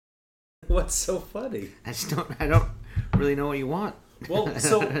What's so funny? I don't really know what you want. Well,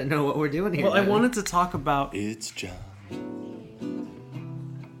 so I don't know what we're doing here. well, I wanted to talk about. It's John.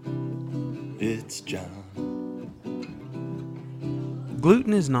 It's John.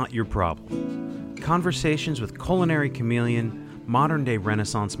 Gluten is not your problem. Conversations with culinary chameleon, modern-day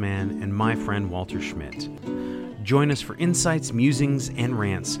Renaissance man, and my friend Walter Schmidt. Join us for insights, musings, and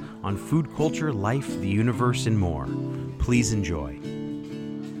rants on food culture, life, the universe, and more. Please enjoy.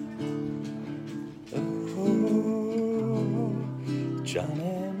 Oh, John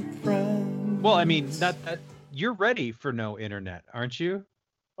and friends. Well, I mean, that you're ready for no internet, aren't you?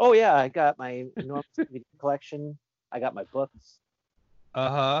 Oh yeah, I got my enormous DVD collection. I got my books.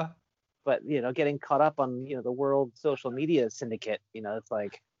 Uh-huh. But getting caught up on the world social media syndicate, it's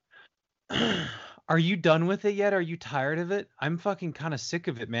like, Are you done with it yet? Are you tired of it? I'm fucking kind of sick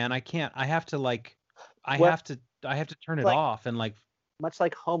of it, man. I can't. I have to turn it like- off and like. much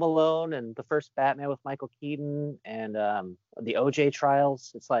like Home Alone and the first Batman with Michael Keaton and the OJ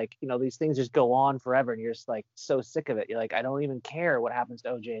trials. It's like these things just go on forever, and you're just like so sick of it. You're like, I don't even care what happens to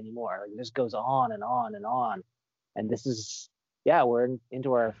OJ anymore. Like, it just goes on and on and on. And this is we're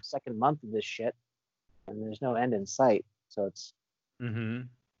into our second month of this shit, and there's no end in sight. So it's. Mm-hmm.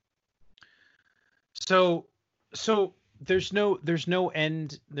 So there's no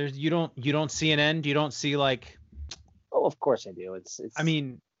end. You don't see an end. You don't see like. Oh, of course I do. It's. I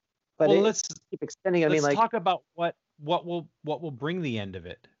mean, but well, let's keep extending. Let's talk about what will bring the end of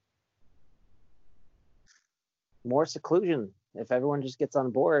it. More seclusion. If everyone just gets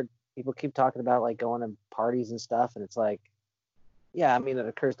on board, people keep talking about like going to parties and stuff, and it's like, yeah, I mean, it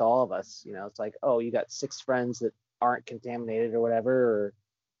occurs to all of us. It's like, oh, you got 6 friends that aren't contaminated or whatever, or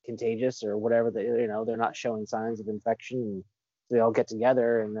contagious or whatever. They're not showing signs of infection, and they all get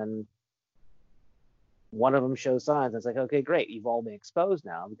together, and then one of them shows signs. It's like, okay, great, you've all been exposed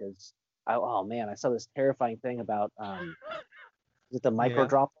now because I saw this terrifying thing about the micro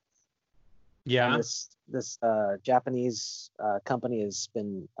droplets. Yeah. And this Japanese company has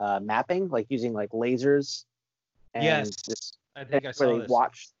been mapping, like using like lasers. And Yes. this I think I where saw they this.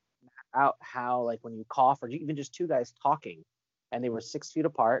 watched out how, like, when you cough, or even just 2 guys talking, and they were 6 feet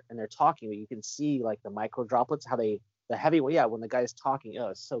apart and they're talking, but you can see like the micro droplets, how the heavy, when the guy's talking,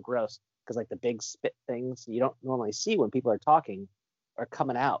 it's so gross because like the big spit things you don't normally see when people are talking are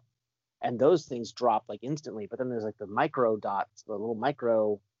coming out, and those things drop like instantly. But then there's like the micro dots, the little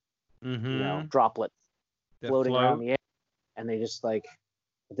micro droplets That floating float. around the air, and they just like,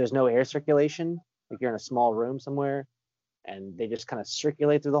 if there's no air circulation, like you're in a small room somewhere, and they just kind of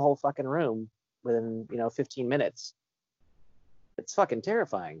circulate through the whole fucking room within 15 minutes. It's fucking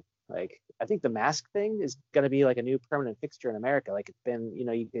terrifying. Like, I think the mask thing is going to be like a new permanent fixture in America. Like, it's been,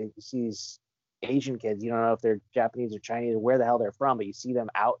 you see these Asian kids, you don't know if they're Japanese or Chinese or where the hell they're from, but you see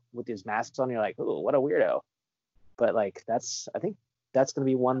them out with these masks on, and you're like, oh, what a weirdo. But like, I think that's going to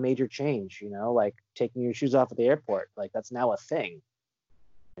be one major change, like taking your shoes off at the airport. Like, that's now a thing,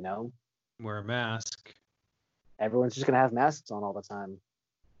 Wear a mask. everyone's just going to have masks on all the time.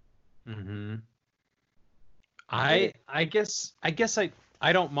 Mm-hmm. I guess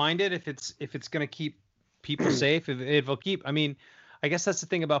I don't mind it if it's gonna keep people safe. If it'll keep. I mean, I guess that's the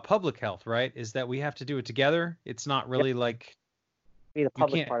thing about public health, right? Is that we have to do it together. It's not really like Be the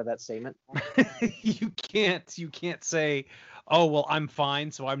public can't- part of that statement. you can't say, oh well, I'm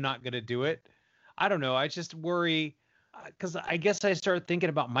fine, so I'm not gonna do it. I don't know. I just worry because I guess I start thinking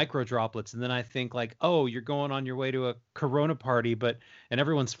about micro droplets, and then I think like, oh, you're going on your way to a Corona party, and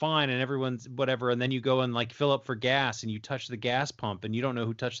everyone's fine and everyone's whatever, and then you go and like fill up for gas and you touch the gas pump and you don't know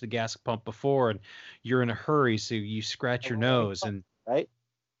who touched the gas pump before, and you're in a hurry, so you scratch your nose and Right?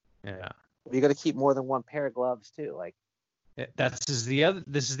 yeah. You got to keep more than one pair of gloves too. Like, This is the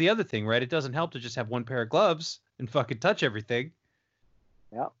other thing, right? It doesn't help to just have one pair of gloves and fucking touch everything.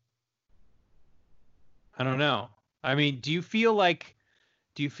 yeah. I don't know. I mean, do you feel like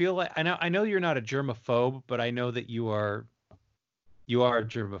I know you're not a germaphobe, but I know that you are a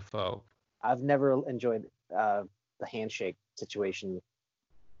germaphobe. I've never enjoyed the handshake situation,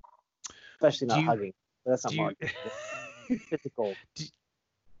 especially not hugging. That's not more physical.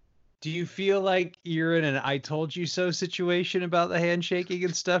 Do you feel like you're in an "I told you so" situation about the handshaking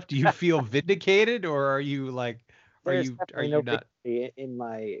and stuff? Do you feel vindicated, or are you like, There's are definitely you no not? victory in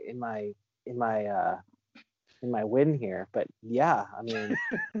my win here, but yeah, I mean,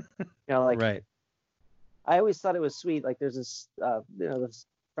 like, Right. I always thought it was sweet. Like, there's this this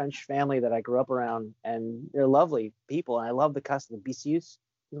French family that I grew up around, and they're lovely people, and I love the custom. The bisous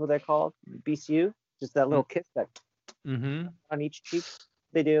is what they're called. Bisous, just that little kiss that Mm-hmm. on each cheek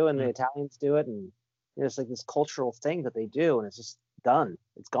they do, and the Italians do it, and it's like this cultural thing that they do, and it's just done.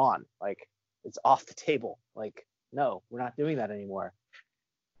 It's gone. Like, it's off the table. Like, no, we're not doing that anymore.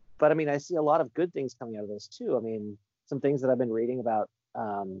 But I mean, I see a lot of good things coming out of this too. I mean, some things that I've been reading about,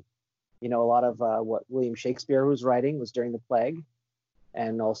 you know, a lot of what William Shakespeare was writing was during the plague,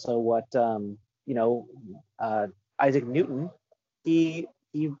 and also what you know, Isaac Newton, he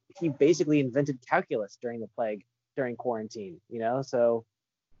basically invented calculus during the plague, during quarantine. You know, so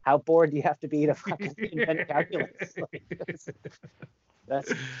how bored do you have to be to fucking invent calculus? Like, that's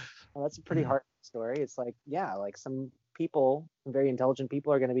a pretty hard story. It's like, yeah, like some people, some very intelligent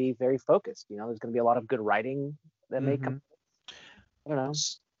people, are going to be very focused. You know, there's going to be a lot of good writing that may come. I don't know.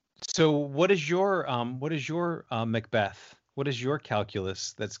 So what is your Macbeth? What is your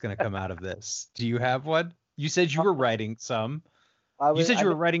calculus that's going to come out of this? Do you have one? You said you were writing some. You said you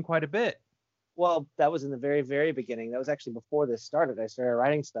were writing quite a bit. Well, that was in the very, very beginning. That was actually before this started. I started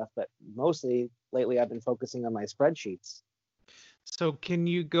writing stuff, but mostly lately I've been focusing on my spreadsheets. So can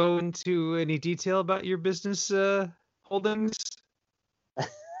you go into any detail about your business holdings?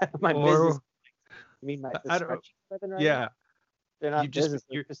 My business. You mean the spreadsheets I've been writing? Yeah. They're not business.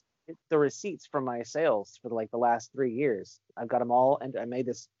 They're just the receipts from my sales for like the last 3 years. I've got them all, and I made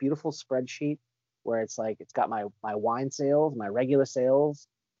this beautiful spreadsheet where it's like it's got my wine sales, my regular sales,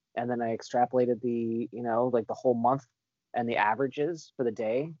 and then I extrapolated the, you know, like the whole month and the averages for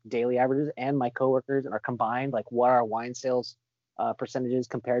the daily averages, and my coworkers, and are combined, like what our wine sales percentages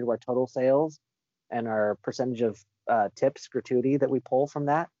compared to our total sales, and our percentage of tips, gratuity that we pull from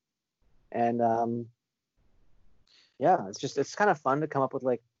that. And yeah, it's kind of fun to come up with,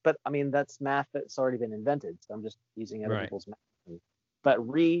 like, but I mean, that's math that's already been invented, so I'm just using other people's math. But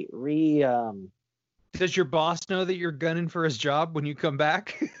does your boss know that you're gunning for his job when you come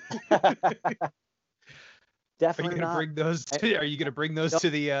back? Definitely not. Are you going to bring those to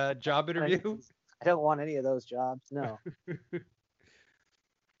the job interview? I don't want any of those jobs. No.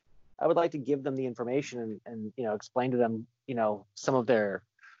 I would like to give them the information and you know, explain to them, you know, some of their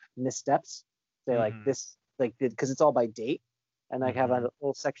missteps. Say like this, like, because it's all by date, and I have a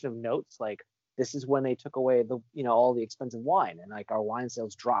little section of notes like, this is when they took away the, you know, all the expensive wine, and like our wine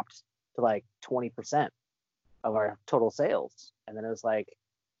sales dropped to like 20% of our total sales. And then it was like,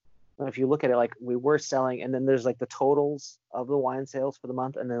 if you look at it, like we were selling, and then there's like the totals of the wine sales for the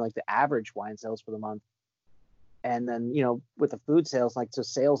month, and then like the average wine sales for the month. And then, you know, with the food sales, like, so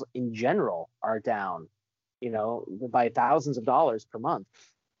sales in general are down, you know, by thousands of dollars per month.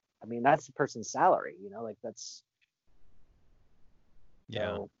 I mean, that's the person's salary, you know, like that's.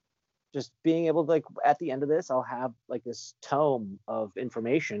 Yeah. So just being able to, like, at the end of this, I'll have like this tome of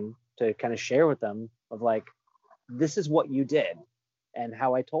information to kind of share with them of like, this is what you did and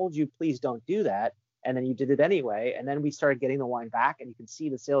how I told you, please don't do that. And then you did it anyway. And then we started getting the wine back, and you can see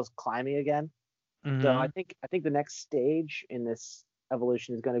the sales climbing again. So I think the next stage in this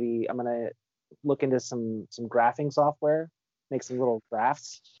evolution is going to be, I'm going to look into some graphing software, make some little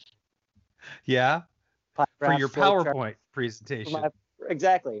graphs. Yeah. For your PowerPoint presentation.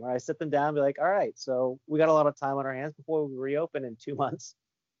 Exactly. Where I sit them down and be like, all right, so we got a lot of time on our hands before we reopen in 2 months.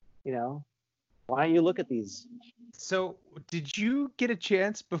 You know, why don't you look at these? So did you get a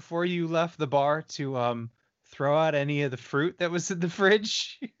chance before you left the bar to throw out any of the fruit that was in the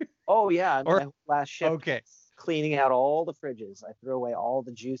fridge? Oh yeah, my last shift. Okay. Cleaning out all the fridges. I threw away all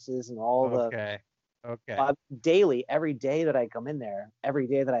the juices and all the. Okay. Daily, every day that I come in there, every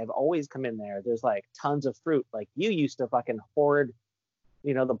day that I've always come in there, there's like tons of fruit. Like you used to fucking hoard,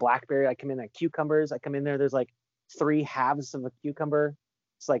 you know, the blackberry. I come in there, cucumbers. I come in there. There's like 3 halves of a cucumber.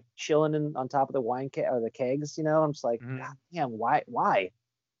 It's like chilling on top of the wine or the kegs. You know, I'm just like, God damn, why?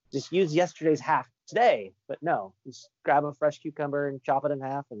 Just use yesterday's half today. But no, just grab a fresh cucumber and chop it in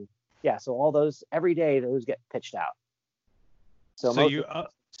half, and yeah. So all those every day, those get pitched out. So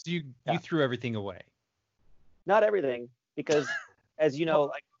you threw everything away. Not everything, because as you know,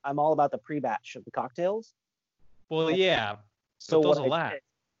 like I'm all about the pre-batch of the cocktails. Well, yeah. So those will last.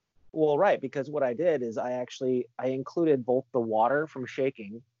 Well, right, because what I did is I included both the water from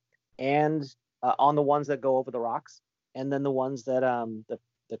shaking and on the ones that go over the rocks, and then the ones that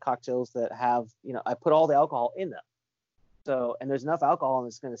the cocktails that have, you know, I put all the alcohol in them. So, and there's enough alcohol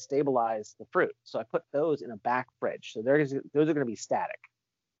that's going to stabilize the fruit. So I put those in a back fridge. So those are going to be static.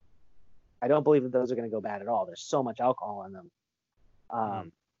 I don't believe that those are going to go bad at all. There's so much alcohol in them.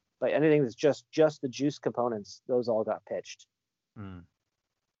 But anything that's just the juice components, those all got pitched.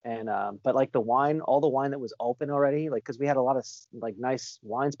 And but like the wine, all the wine that was open already, like, because we had a lot of like nice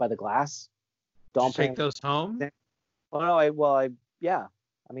wines by the glass. Did you take those home? Yeah.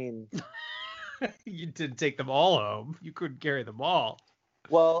 I mean, you didn't take them all home. You couldn't carry them all.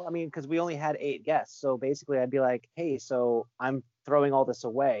 Well, I mean, because we only had 8 guests, so basically I'd be like, hey, so I'm throwing all this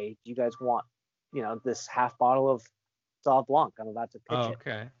away. Do you guys want, this half bottle of Sauv Blanc? I'm about to pitch Oh, it.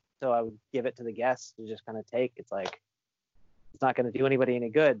 okay. So I would give it to the guests to just kind of take. It's like, it's not going to do anybody any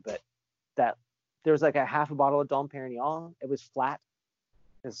good, but that there was like a half a bottle of Dom Perignon. It was flat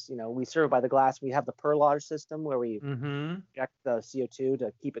because, we serve by the glass. We have the perlage system where we Mm-hmm. inject the CO2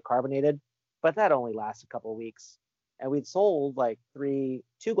 to keep it carbonated, but that only lasts a couple of weeks. And we'd sold like 2.5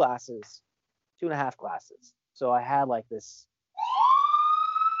 glasses. So I had like this.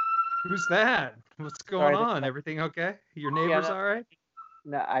 Who's that? What's going Sorry, on? Everything okay? Your neighbors no. all right?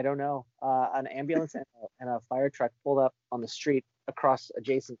 No, I don't know. An ambulance and a fire truck pulled up on the street across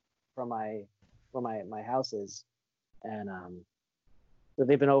adjacent from where my house is, and so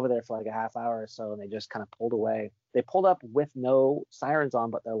they've been over there for like a half hour or so, and they just kind of pulled away. They pulled up with no sirens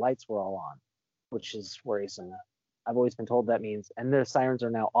on, but their lights were all on, which is worrisome. I've always been told that means, and their sirens are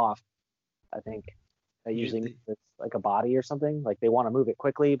now off. I think that usually means it's like a body or something. Like they want to move it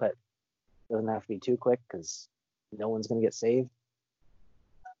quickly, but it doesn't have to be too quick because no one's gonna get saved.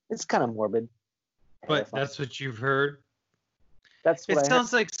 It's kind of morbid. But that's what you've heard? That's what It I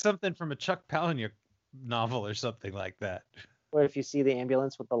sounds like something from a Chuck Palahniuk novel or something like that. Where if you see the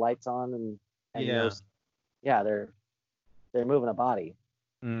ambulance with the lights on and Yeah. they're moving a body.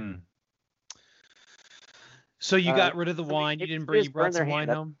 Mm. So you got rid of the wine. You didn't bring. You brought some wine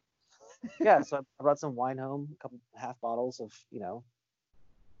home. Yeah, so I brought some wine home, a couple half bottles of,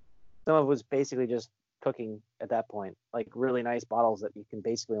 some of it was basically just cooking at that point, like really nice bottles that you can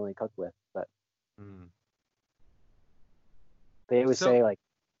basically only cook with. But they always say like,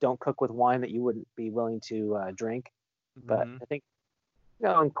 don't cook with wine that you wouldn't be willing to drink. But I think,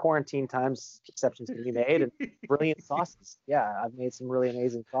 in quarantine times, exceptions can be made, and brilliant sauces. Yeah, I've made some really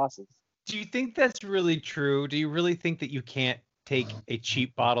amazing sauces. Do you think that's really true? Do you really think that you can't take a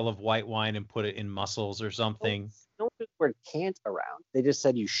cheap bottle of white wine and put it in mussels or something? No one used the word can't around. They just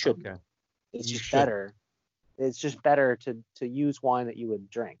said you shouldn't. Okay. It's You just should. better. It's just better to use wine that you would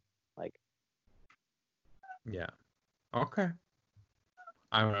drink. Like, Yeah. Okay.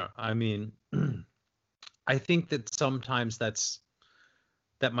 I don't know. I mean, I think that sometimes that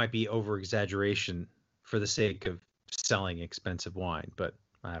might be over exaggeration for the sake of selling expensive wine, but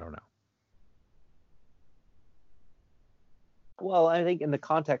I don't know. well, I think in the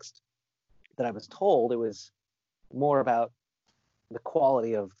context that I was told, it was more about the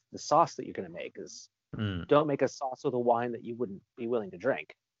quality of the sauce that you're going to make. Is don't make a sauce with a wine that you wouldn't be willing to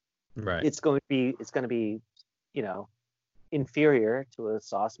drink. Right. It's going to be, inferior to a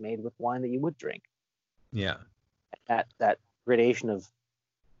sauce made with wine that you would drink. Yeah. That gradation of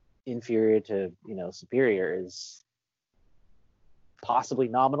inferior to superior is possibly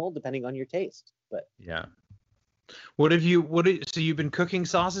nominal depending on your taste. But Yeah. So you've been cooking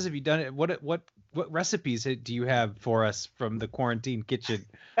sauces? Have you done it? What recipes do you have for us from the quarantine kitchen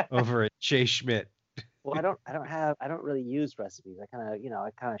over at Chez Schmidt? well, I don't really use recipes. I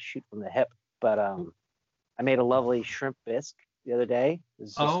kind of shoot from the hip. But I made a lovely shrimp bisque the other day. It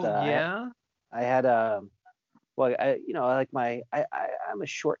was just, yeah. I had well, I like I'm a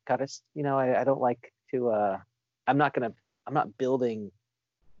shortcutist. I don't like to I'm not building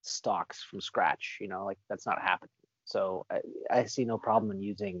stocks from scratch. Like that's not happening. So I see no problem in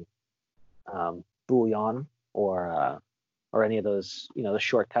using bouillon or any of those the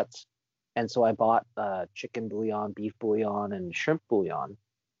shortcuts. And so I bought chicken bouillon, beef bouillon, and shrimp bouillon.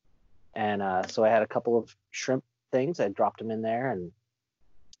 And so I had a couple of shrimp things. I dropped them in there, and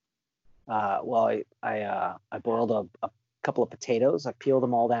I boiled a couple of potatoes. I peeled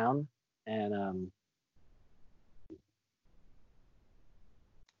them all down, and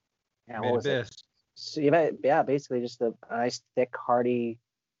what was it? So basically just a nice thick, hearty.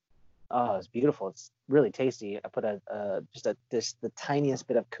 Oh, it's beautiful. It's really tasty. I put the tiniest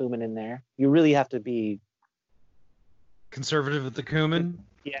bit of cumin in there. You really have to be Conservative with the cumin?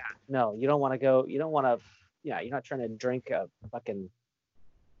 Yeah, no, you don't want to go. You don't want to. Yeah, you're not trying to drink a fucking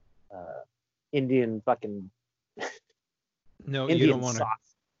Indian fucking. No, Indian you don't want to.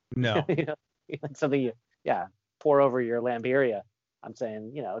 sauce. No. Like something you pour over your lamberia. I'm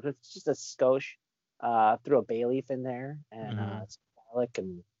saying it's just a skosh. Threw a bay leaf in there and some garlic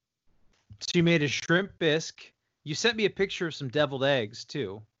and. So you made a shrimp bisque. You sent me a picture of some deviled eggs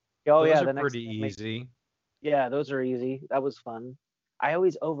too. Oh Those yeah, are pretty easy. Yeah, those are easy. That was fun. I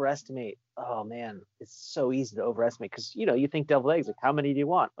always overestimate. Oh man, it's so easy to overestimate because you think deviled eggs. Like, how many do you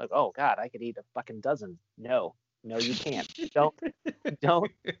want? Like, oh god, I could eat a fucking dozen. No, you can't.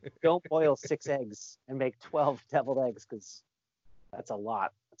 Don't boil 6 eggs and make 12 deviled eggs because that's a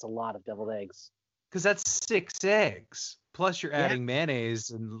lot. That's a lot of deviled eggs. Because that's 6 eggs. Plus you're adding mayonnaise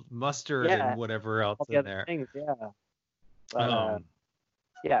and mustard and whatever else All the in other there. things, yeah. But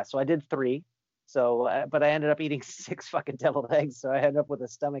yeah, so I did 3. So, but I ended up eating 6 fucking deviled eggs. So I ended up with a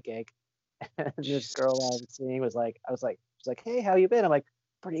stomach ache. And this girl I was seeing was like, she's like, hey, how you been? I'm like,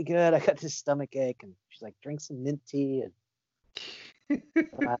 pretty good. I got this stomach ache. And she's like, drink some mint tea. And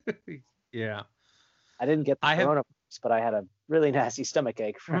Yeah. I didn't get the coronavirus, but I had a really nasty stomach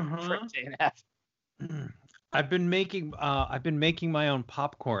ache for a day and a half. I've been making my own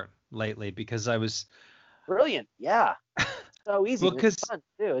popcorn lately because I was brilliant. Yeah. So easy. Well, it's fun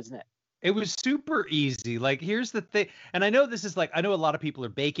too, isn't it? It was super easy. Like, here's the thing, and I know this is like, I know a lot of people are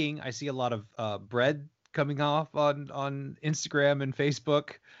baking. I see a lot of bread coming off on Instagram and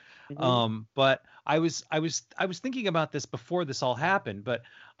Facebook. Mm-hmm. But I was thinking about this before this all happened. But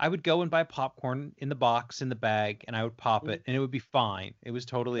I would go and buy popcorn in the box in the bag, and I would pop it, and it would be fine. It was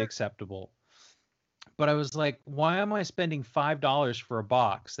totally acceptable. But I was like, why am I spending $5 for a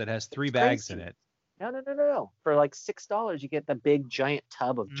box that has 3 bags in it? No. For like $6, you get the big giant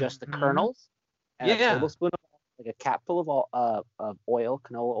tub of just the kernels, and a tablespoon of like a capful of oil,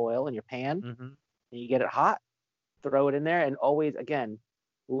 canola oil in your pan, and you get it hot. Throw it in there, and always, again,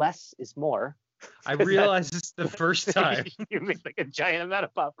 less is more. I realized this the first time. You made like a giant amount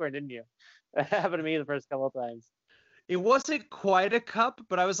of popcorn, didn't you? That happened to me the first couple of times. It wasn't quite a cup,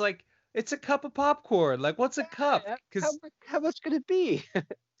 but I was like, it's a cup of popcorn. Like, what's a cup? Because how much could it be?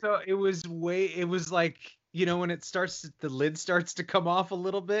 So it was like, you know, when the lid starts to come off a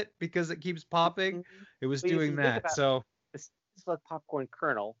little bit because it keeps popping. It was doing that. So this is like popcorn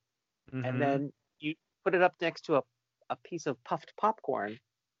kernel, and then you put it up next to a piece of puffed popcorn.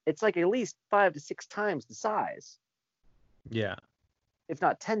 It's like at least 5 to 6 times the size. Yeah. If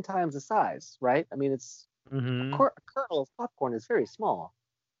not 10 times the size, right? I mean, it's a kernel of popcorn is very small,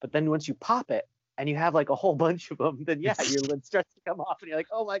 but then once you pop it, and you have like a whole bunch of them, then your lid starts to come off, and you're like,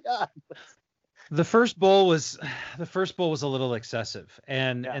 "Oh my god!" The first bowl was a little excessive,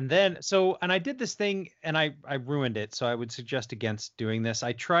 and then I did this thing, and I ruined it. So I would suggest against doing this.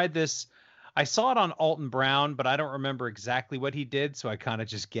 I tried this. I saw it on Alton Brown, but I don't remember exactly what he did, so I kind of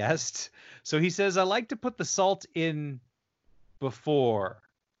just guessed. So he says, I like to put the salt in before,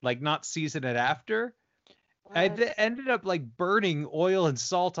 like not season it after. I ended up like burning oil and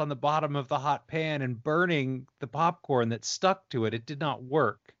salt on the bottom of the hot pan and burning the popcorn that stuck to it. It did not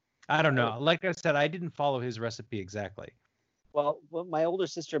work. I don't know. Like I said, I didn't follow his recipe exactly. Well, what my older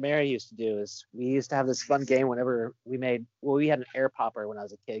sister Mary used to do is we used to have this fun game whenever we had an air popper when I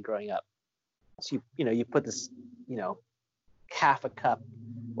was a kid growing up. So you put this, half a cup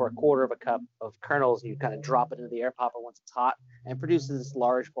or a quarter of a cup of kernels, and you kind of drop it into the air popper once it's hot, and it produces this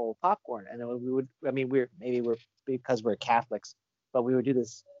large bowl of popcorn. And then we're because we're Catholics, but we would do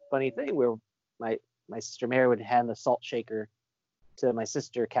this funny thing where my sister Mary would hand the salt shaker to my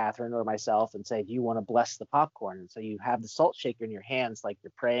sister Catherine or myself and say, do you want to bless the popcorn? And so you have the salt shaker in your hands like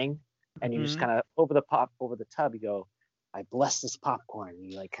you're praying, and you just kind of over the tub, you go, I bless this popcorn. And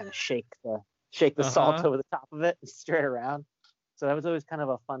you like kind of shake the salt over the top of it and stir it around. So that was always kind of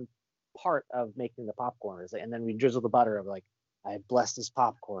a fun part of making the popcorn. And then we drizzle the butter of like, I bless this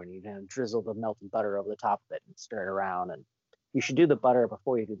popcorn. You kind of drizzle the melted butter over the top of it and stir it around. And you should do the butter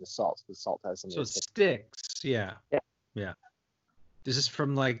before you do the salt. The salt has something. So it sticks. Yeah. Is this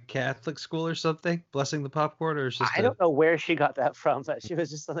from like Catholic school or something? Blessing the popcorn, or is just I don't know where she got that from, but she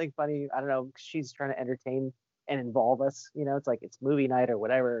was just something funny. I don't know. She's trying to entertain and involve us. It's like it's movie night or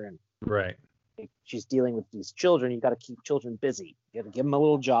whatever, and right. She's dealing with these children. You got to keep children busy. You got to give them a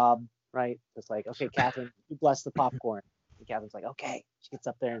little job, right? It's like, okay, Catherine, you bless the popcorn. And Catherine's like, okay. She gets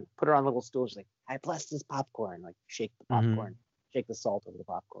up there and put her on a little stool. She's like, I bless this popcorn. Like, shake the popcorn, shake the salt over the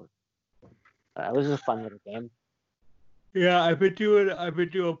popcorn. It was just a fun little game. Yeah, I've been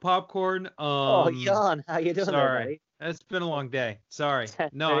doing popcorn. Oh, Jan, how you doing? Sorry, there, buddy? It's been a long day. Sorry.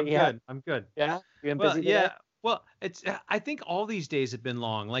 No, I'm good. I'm good. Yeah, you've been busy today? Well, I think all these days have been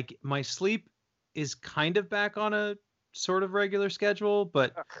long. Like my sleep is kind of back on a sort of regular schedule,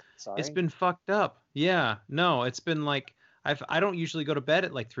 but it's been fucked up. Yeah, no, it's been like I don't usually go to bed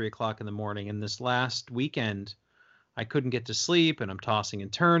at like 3:00 in the morning, and this last weekend I couldn't get to sleep, and I'm tossing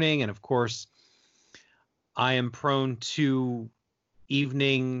and turning, and of course I am prone to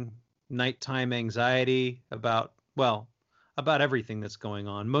nighttime anxiety about everything that's going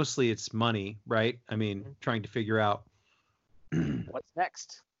on. Mostly it's money, right? I mean, trying to figure out what's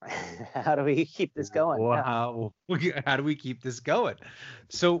next. How do we keep this going? How do we keep this going?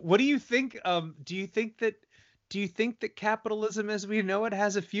 So what do you think? Do you think that capitalism as we know it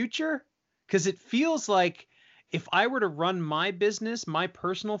has a future? Because it feels like if I were to run my business, my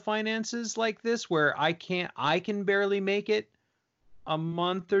personal finances like this, where I can barely make it a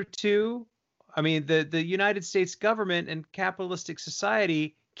month or two, I mean, the United States government and capitalistic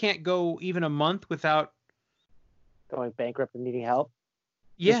society can't go even a month without Going bankrupt and needing help.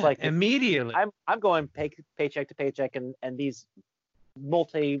 yeah, like immediately. I'm going paycheck to paycheck, and these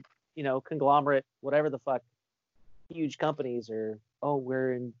multi, conglomerate, whatever the fuck, huge companies are, oh,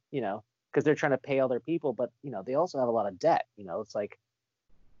 we're in, because they're trying to pay all their people, but they also have a lot of debt. It's like,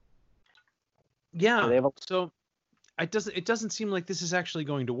 Yeah. they have So it doesn't seem like this is actually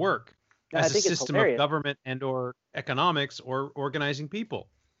going to work I as a think it's system hilarious. of government and or economics or organizing people.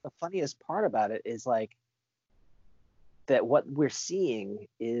 The funniest part about it is like that what we're seeing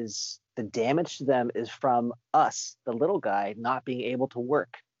is the damage to them is from us, the little guy, not being able to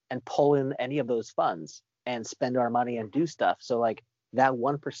work and pull in any of those funds and spend our money and do stuff. So like that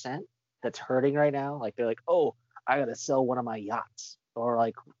 1% that's hurting right now, like they're like, oh, I gotta sell one of my yachts or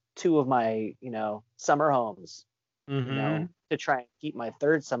like two of my, summer homes, Mm-hmm. to try and keep my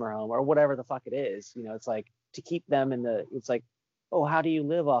third summer home or whatever the fuck it is. It's like to keep them it's like, oh, how do you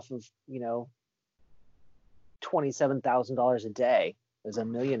live off of, $27,000 a day as a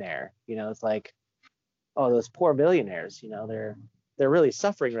millionaire? It's like, oh, those poor billionaires, they're really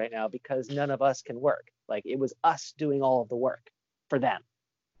suffering right now because none of us can work. Like it was us doing all of the work for them.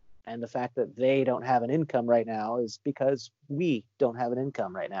 And the fact that they don't have an income right now is because we don't have an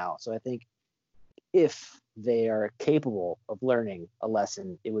income right now. So I think if they are capable of learning a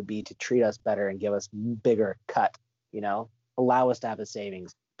lesson, it would be to treat us better and give us bigger cut, allow us to have the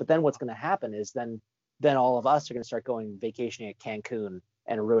savings. But then what's going to happen is then all of us are going to start going vacationing at Cancun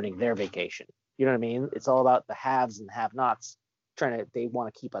and ruining their vacation. You know what I mean? It's all about the haves and have-nots they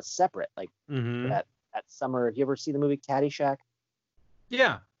want to keep us separate. Like Mm-hmm. that summer, have you ever seen the movie Caddyshack?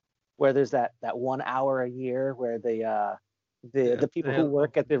 Yeah. Where there's that 1 hour a year where the people who yeah.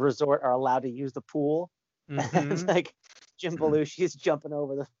 work at the resort are allowed to use the pool. Mm-hmm. It's like Jim Belushi's jumping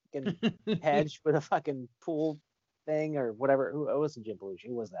over the fucking hedge with a fucking pool thing or whatever. It wasn't Jim Belushi.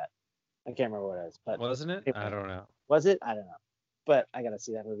 Who was that? I can't remember what it is. But Wasn't it? I don't know. Was it? I don't know. But I gotta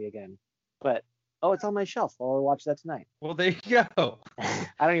see that movie again. But it's on my shelf. I'll watch that tonight. Well, there you go. I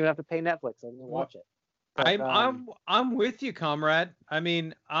don't even have to pay Netflix. I'm gonna watch it. But, I'm with you, comrade. I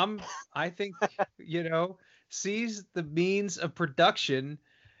mean, I think sees the means of production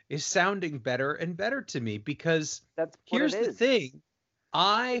is sounding better and better to me because that's what here's it the is. thing.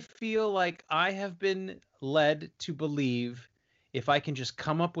 I feel like I have been led to believe if I can just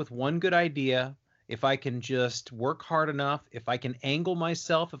come up with one good idea, if I can just work hard enough, if I can angle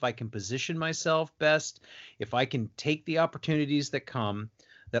myself, if I can position myself best, if I can take the opportunities that come,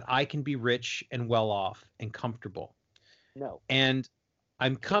 that I can be rich and well off and comfortable. No. And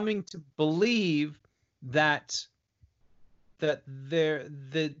I'm coming to believe that the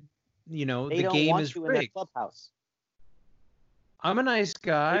they don't game want is you in that rigged. clubhouse. I'm a nice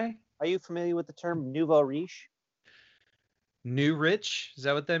guy. Are you familiar with the term nouveau riche? New rich? Is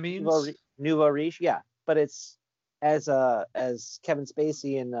that what that means? Nouveau riche, yeah. But it's as Kevin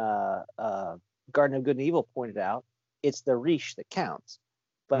Spacey in Garden of Good and Evil pointed out, it's the riche that counts.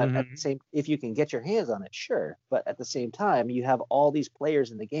 But at the same, if you can get your hands on it, sure. But at the same time, you have all these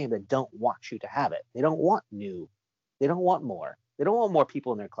players in the game that don't want you to have it. They don't want new. They don't want more. They don't want more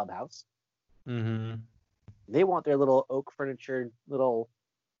people in their clubhouse. Mm-hmm. They want their little oak furniture, little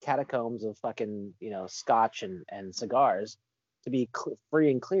catacombs of fucking, scotch and cigars to be free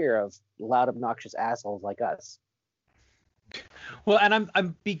and clear of loud, obnoxious assholes like us. Well, and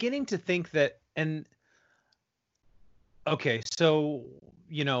I'm beginning to think that, and okay, so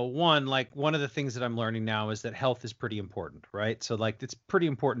one of the things that I'm learning now is that health is pretty important, right? So like it's pretty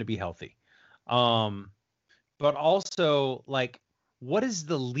important to be healthy. But also like what is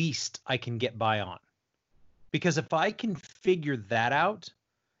the least I can get by on? Because if I can figure that out,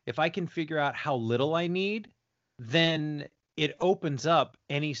 if I can figure out how little I need, then it opens up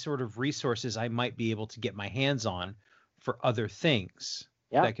any sort of resources I might be able to get my hands on for other things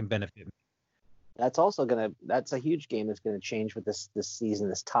that can benefit me. That's a huge game that's gonna change with this season,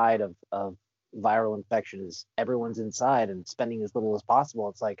 this tide of viral infections. Everyone's inside and spending as little as possible.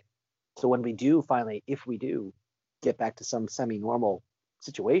 It's like, so when we do finally, if we do get back to some semi-normal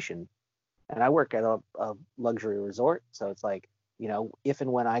situation, and I work at a luxury resort, so it's like, if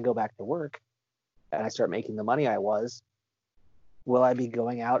and when I go back to work and I start making the money I was, will I be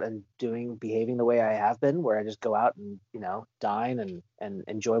going out and behaving the way I have been, where I just go out and, dine and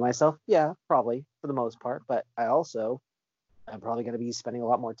enjoy myself? Yeah, probably for the most part. But I'm probably going to be spending a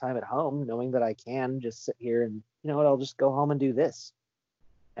lot more time at home, knowing that I can just sit here and, I'll just go home and do this.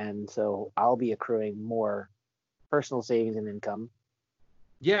 And so I'll be accruing more personal savings and income.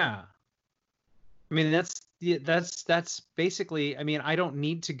 Yeah. I mean, Yeah, that's basically. I mean, I don't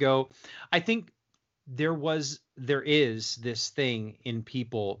need to go. I think there is this thing in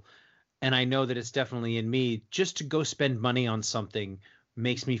people, and I know that it's definitely in me. Just to go spend money on something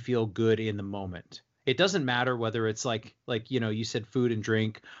makes me feel good in the moment. It doesn't matter whether it's like you said, food and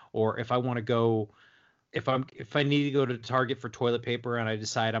drink, or if I want to go, if I need to go to Target for toilet paper and I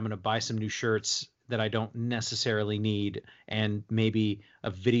decide I'm going to buy some new shirts that I don't necessarily need, and maybe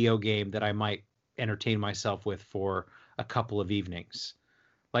a video game that I might entertain myself with for a couple of evenings.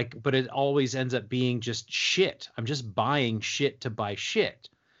 Like, but it always ends up being just shit. I'm just buying shit to buy shit.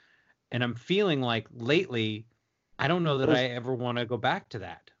 And I'm feeling like lately, I don't know that I ever want to go back to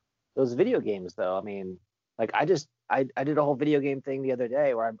that. Those video games, though, I mean, like I did a whole video game thing the other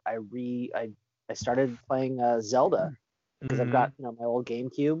day where I started playing Zelda, because I've got my old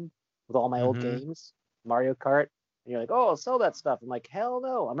GameCube with all my old games, Mario Kart, and you're like, oh, I'll sell that stuff. I'm like, hell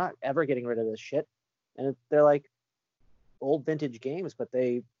no, I'm not ever getting rid of this shit. And they're like old vintage games, but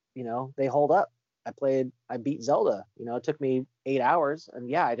they hold up. I beat Zelda. It took me 8 hours, and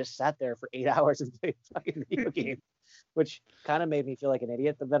yeah, I just sat there for 8 hours and played a fucking video game, which kind of made me feel like an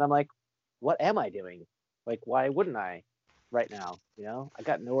idiot. But then I'm like, what am I doing? Like, why wouldn't I right now? I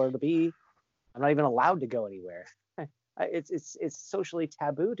got nowhere to be. I'm not even allowed to go anywhere. It's socially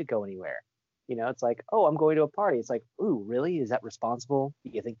taboo to go anywhere. It's like, oh, I'm going to a party. It's like, ooh, really? Is that responsible?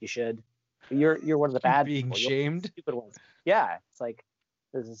 You think you should? You're one of the bad being people. shamed. Stupid ones. Yeah, it's like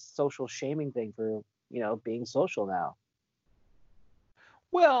there's a social shaming thing for being social now.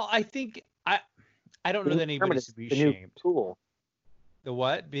 Well, I think I don't know that anybody should be shamed. Cool. The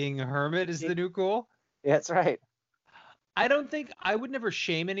what? Being a hermit is the new cool? Yeah, that's right. I would never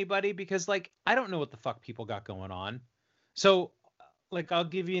shame anybody, because like I don't know what the fuck people got going on. So like I'll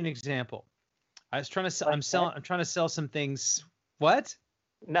give you an example. I was trying to sell I'm trying to sell some things. What?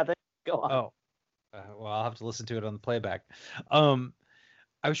 Nothing. Go on. Oh. Well, I'll have to listen to it on the playback.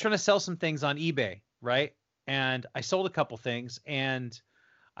 I was trying to sell some things on eBay, right? And I sold a couple things, and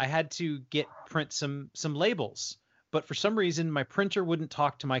I had to print some labels. But for some reason, my printer wouldn't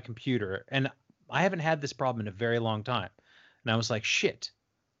talk to my computer, and I haven't had this problem in a very long time. And I was like, shit,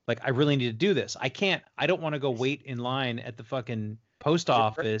 like I really need to do this. I don't want to go wait in line at the fucking post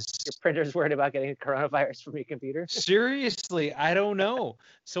office. Your printer's worried about getting a coronavirus from your computer? Seriously, I don't know.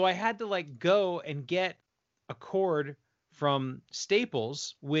 So I had to like go and get a cord from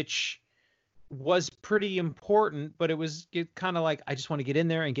Staples, which was pretty important, but it was kind of like, I just want to get in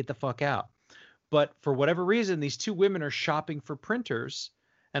there and get the fuck out. But for whatever reason, these two women are shopping for printers.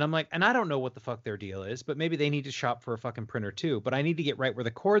 And I'm like, and I don't know what the fuck their deal is, but maybe they need to shop for a fucking printer too. But I need to get right where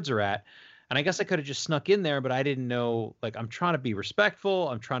the cords are at. And I guess I could have just snuck in there, but I didn't know. Like, I'm trying to be respectful.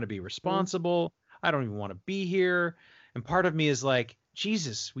 I'm trying to be responsible. I don't even want to be here. And part of me is like,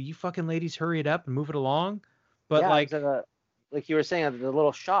 Jesus, will you fucking ladies hurry it up and move it along? But yeah, like you were saying, at the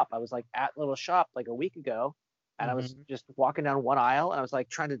little shop, I was like at little shop like a week ago, and I was just walking down one aisle, and I was like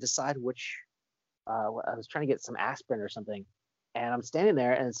trying to decide which. I was trying to get some aspirin or something, and I'm standing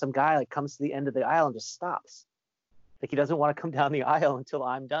there, and some guy like comes to the end of the aisle and just stops. Like, he doesn't want to come down the aisle until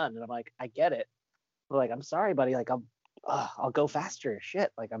I'm done, and I'm like, I get it. But like, I'm sorry, buddy. Like, I'll go faster.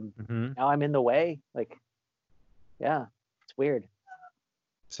 Shit. Like, now I'm in the way. Like, yeah, it's weird.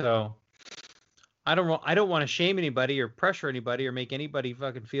 So I don't want to shame anybody or pressure anybody or make anybody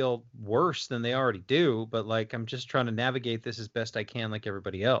fucking feel worse than they already do. But like, I'm just trying to navigate this as best I can, like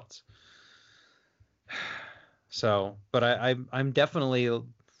everybody else. So, but I'm definitely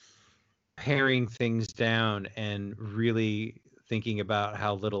paring things down and really thinking about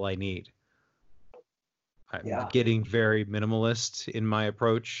how little I need. I'm getting very minimalist in my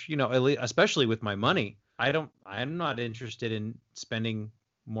approach, especially with my money. I'm not interested in spending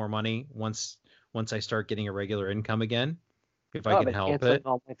more money once I start getting a regular income again, if I can help it.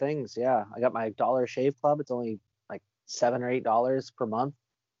 All my things. Yeah. I got my Dollar Shave Club. It's only like $7 or $8 per month.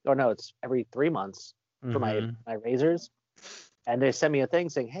 Or no, it's every 3 months for my razors. And they sent me a thing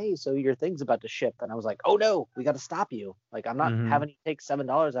saying, hey, so your thing's about to ship. And I was like, oh no, we got to stop you. Like, I'm not having you take $7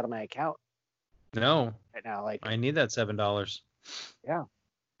 out of my account. No. Right now, like, I need that $7. Yeah.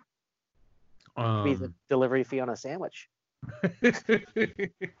 Be the delivery fee on a sandwich.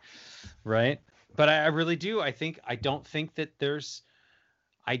 Right. But I really do. I don't think that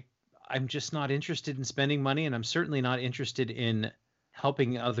I'm just not interested in spending money, and I'm certainly not interested in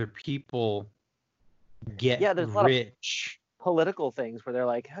helping other people get there's a lot rich. Of political things where they're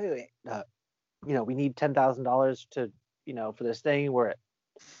like, hey, we need $10,000 to, for this thing. We're at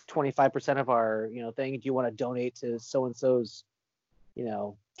 25% of our, thing. Do you want to donate to so-and-so's,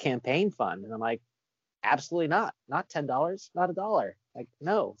 campaign fund? And I'm like, absolutely not. Not $10, not $1. Like,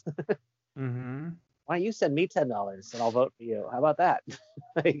 no. Why why don't you send me $10 and I'll vote for you? How about that?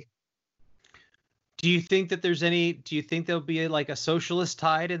 Like, Do you think that do you think there'll be like a socialist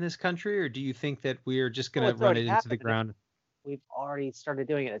tide in this country, or do you think that we are just going well, to it's run already it into the happening. ground? We've already started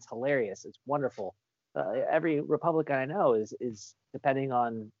doing it. It's hilarious. It's wonderful. Every Republican I know is depending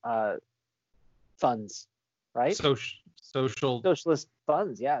on funds, right? Social. Socialist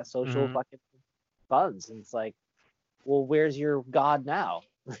funds, yeah, social Mhm. fucking funds. And it's like, well, where's your God now?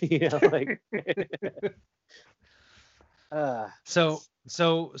 You know, like. So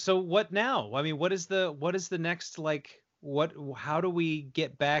what now? I mean, what is the next, like, how do we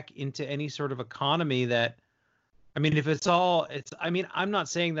get back into any sort of economy that, I mean, if I mean, I'm not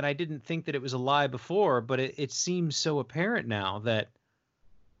saying that I didn't think that it was a lie before, but it seems so apparent now that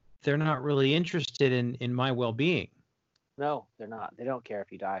they're not really interested in my well-being. No, they're not. They don't care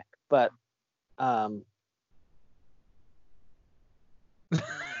if you die. But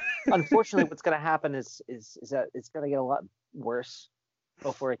unfortunately, what's going to happen is that it's going to get a lot worse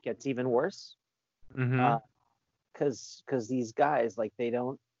before it gets even worse. Mm-hmm. Because these guys, like, they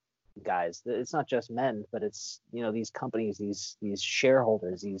don't guys. It's not just men, but it's, you know, these companies, these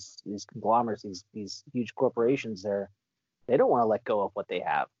shareholders, these conglomerates, these huge corporations. They don't want to let go of what they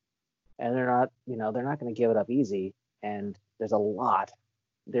have, and they're not going to give it up easy. And there's a lot.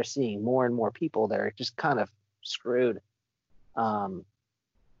 They're seeing more and more people that are just kind of screwed. And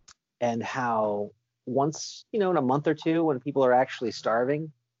how once, in a month or two, when people are actually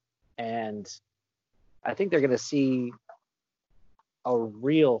starving, and I think they're going to see a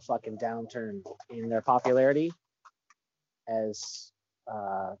real fucking downturn in their popularity as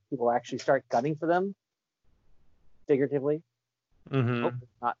people actually start gunning for them, figuratively. Mm-hmm. Hopefully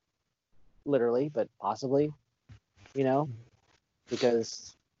not literally, but possibly,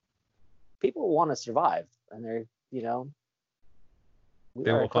 because people want to survive, and they're,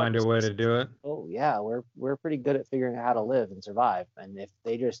 They will find a way to do it. Oh yeah, we're pretty good at figuring out how to live and survive, and if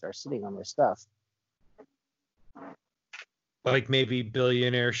they just are sitting on their stuff. Like, maybe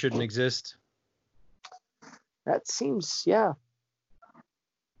billionaires shouldn't exist. That seems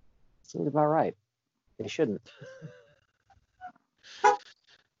about right. They shouldn't.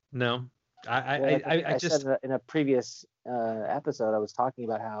 No, I just said in a previous episode, I was talking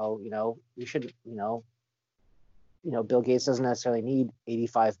about how we shouldn't, Bill Gates doesn't necessarily need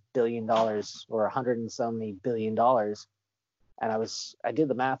 $85 billion or 100 and so many $1 billion. And I did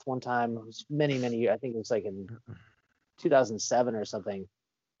the math one time. It was many years. I think it was like in 2007 or something.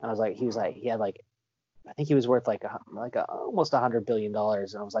 And he had like, I think he was worth like almost $100 billion.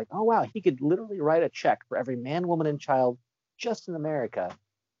 And I was like, oh wow, he could literally write a check for every man, woman, and child just in America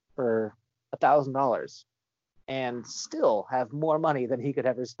for $1,000 and still have more money than he could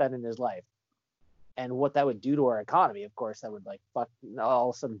ever spend in his life. And what that would do to our economy, of course, that would like fuck. All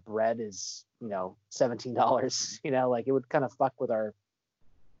of a sudden, bread is $17. Like it would kind of fuck with our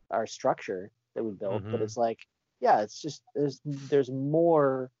structure that we built. Mm-hmm. But it's like, yeah, it's just there's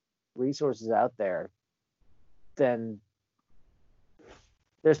more resources out there than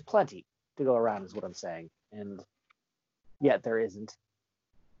there's plenty to go around, is what I'm saying, and yet there isn't.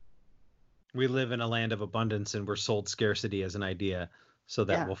 We live in a land of abundance, and we're sold scarcity as an idea, so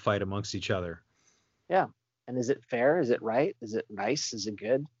that we'll fight amongst each other. Yeah. And is it fair? Is it right? Is it nice? Is it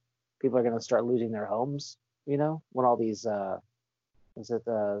good? People are going to start losing their homes, when all these, was it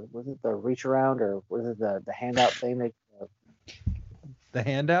the reach around, or was it the handout thing? The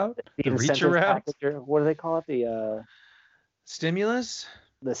handout? The reach incentive around? package, or what do they call it? The stimulus?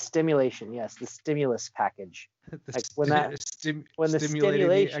 The stimulation, yes, the stimulus package. Like when the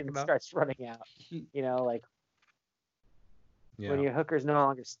stimulation starts running out, like when your hooker's no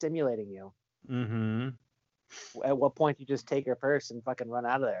longer stimulating you. Mm-hmm. At what point do you just take your purse and fucking run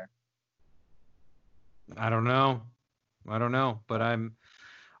out of there? I don't know, but I'm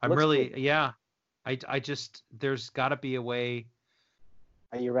really good. Yeah. I just, there's got to be a way.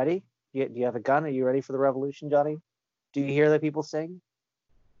 Are you ready? Do you have a gun? Are you ready for the revolution, Johnny? Do you hear the people sing?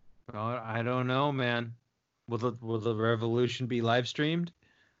 Oh, I don't know, man. Will the revolution be live streamed?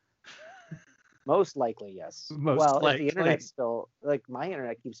 Most likely, yes. If the internet's still, like, my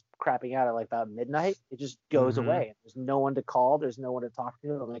internet keeps crapping out at like about midnight, it just goes away. There's no one to call. There's no one to talk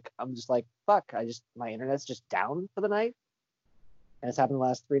to. I'm just like, fuck. My internet's just down for the night, and it's happened the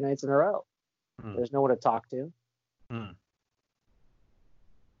last 3 nights in a row. There's no one to talk to. I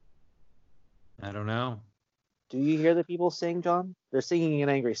don't know. Do you hear the people sing, John? They're singing an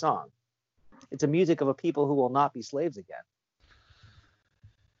angry song. It's a music of a people who will not be slaves again.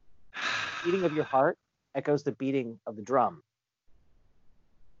 The beating of your heart echoes the beating of the drum.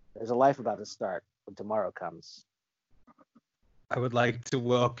 There's a life about to start when tomorrow comes. I would like to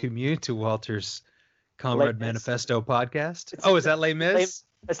welcome you to Walter's Comrade Les Mis. Manifesto podcast. Oh, is that Les Mis?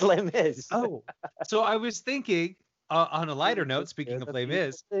 It's Les Mis. Oh, so I was thinking on a lighter note. Speaking of Les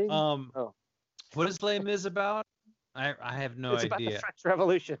Mis, Oh. what is Les Mis about? I have no It's about the idea. French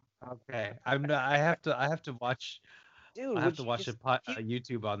Revolution. Okay, I'm not. I have to watch. Dude, I have to watch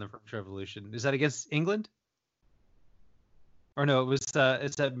YouTube on the French Revolution. Is that against England? Or no, it was.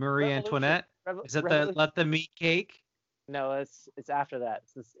 It's at Marie Revolution. Antoinette. Is that the Let Them Eat Cake? No, it's after that.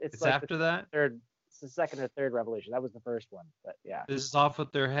 It's like after that. It's the second or third revolution. That was the first one, but yeah. This is off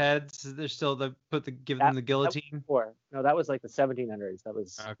with their heads. They're still give them the guillotine. No, that was like the 1700s. That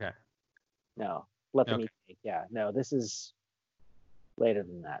was Okay. no. Let them eat cake. Yeah, no. This is later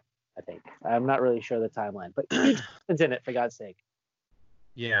than that. I think. I'm not really sure the timeline, but it's in it for God's sake.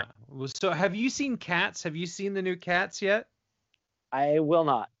 Yeah. Well, so have you seen Cats? Have you seen the new Cats yet? I will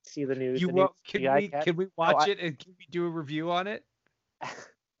not see the news. Can we watch it and can we do a review on it?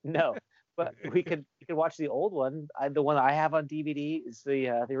 No, but you could watch the old one. The one I have on DVD is the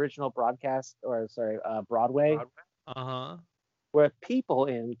original Broadway. Uh-huh. Where people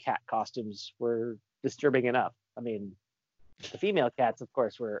in cat costumes were disturbing enough. I mean, the female cats, of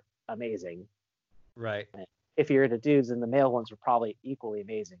course, were amazing. Right. If you're into dudes, then the male ones were probably equally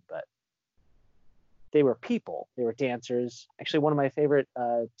amazing, but they were people. They were dancers. Actually, one of my favorite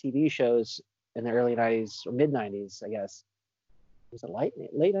TV shows in the early 90s or mid 90s, I guess. Was it late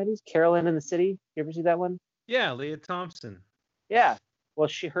 90s? Carolyn in the City. You ever see that one? Yeah, Leah Thompson. Yeah. Well,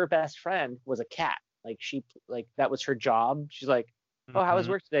 her best friend was a cat. Like that was her job. She's like, oh, how was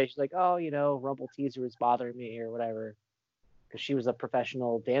work today? She's like, oh, Rumple Teaser was bothering me or whatever. Because she was a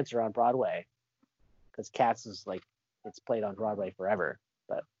professional dancer on Broadway. Because Cats is like, it's played on Broadway forever.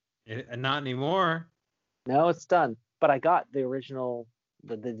 But not anymore. No, it's done. But I got the original,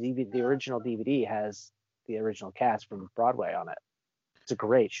 the original DVD has the original cast from Broadway on it. It's a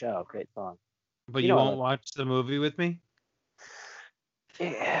great show, great song. But you won't watch the movie with me?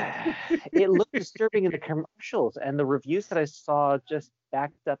 It looked disturbing in the commercials, and the reviews that I saw just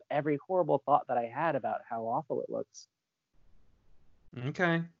backed up every horrible thought that I had about how awful it looks.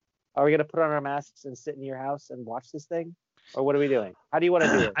 Okay. Are we going to put on our masks and sit in your house and watch this thing? Or what are we doing? How do you want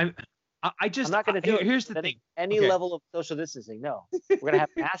to do it? I'm not going to do it. Here's the thing. Any level of social distancing. No. We're going to have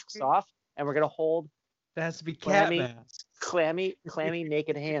masks off, and we're going to hold that has to be cat masks. Clammy,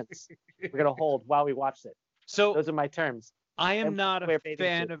 naked hands. We're going to hold while we watch it. So those are my terms. I am not a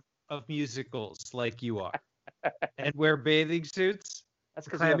fan of musicals like you are. And wear bathing suits? That's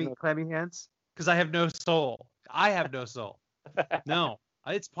because clammy hands? Because I have no soul. I have no soul. No,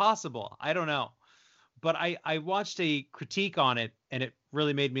 it's possible. I don't know. But I watched a critique on it, and it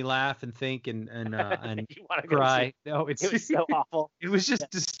really made me laugh and think and cry. No, it was so awful. It was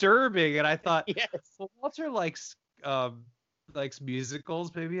just disturbing, and I thought, yes. Well, Walter likes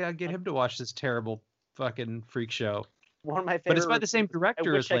musicals. Maybe I'll get him to watch this terrible fucking freak show. One of my favorite. But it's by the same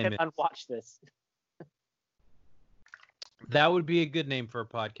director as Les Mis. I could unwatch this. That would be a good name for a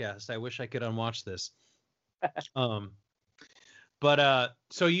podcast. I wish I could unwatch this. But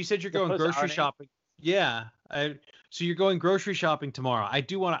so you said you're going grocery shopping. Yeah. So you're going grocery shopping tomorrow. I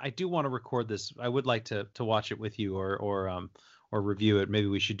do want to record this. I would like to watch it with you or review it. Maybe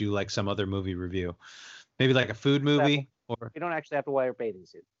we should do like some other movie review. Maybe like a food movie or. You don't actually have to wear a bathing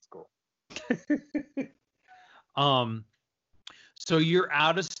suit. It's cool. So you're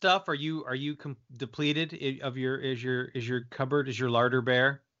out of stuff. Are you depleted of is your cupboard, is your larder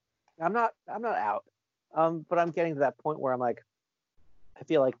bare? I'm not out. But I'm getting to that point where I'm like, I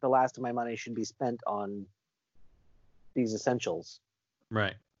feel like the last of my money should be spent on these essentials.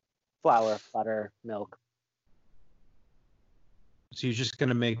 Right. Flour, butter, milk. So you're just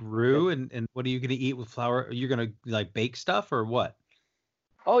gonna make roux, and what are you gonna eat with flour? Are you gonna like bake stuff or what?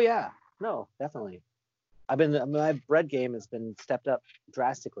 Oh yeah, no, definitely. My bread game has been stepped up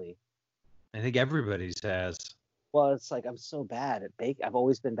drastically. I think everybody's has. Well, it's like I'm so bad at baking. I've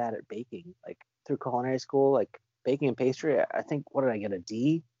always been bad at baking. Like through culinary school, like baking and pastry. I think what did I get, a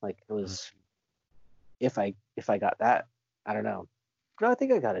D? Like it was. If I got that, I don't know. No, I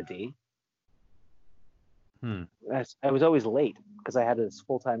think I got a D. I was always late because I had this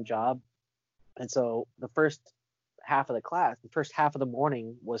full-time job, and so the first half of the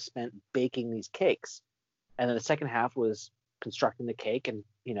morning was spent baking these cakes, and then the second half was constructing the cake and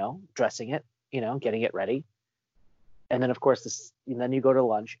dressing it, getting it ready, and then of course then you go to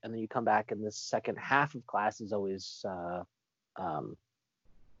lunch, and then you come back, and the second half of class is always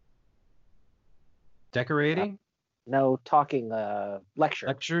decorating. No, talking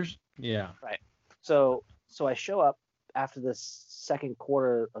lectures. Yeah. Right. So I show up after the second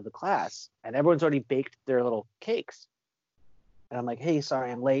quarter of the class, and everyone's already baked their little cakes. And I'm like, hey,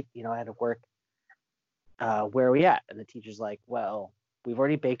 sorry, I'm late. I had to work. where are we at? And the teacher's like, well, we've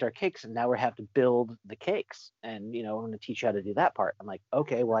already baked our cakes and now we have to build the cakes. And, I'm going to teach you how to do that part. I'm like,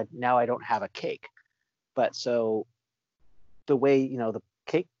 okay, well, now I don't have a cake. But so the way,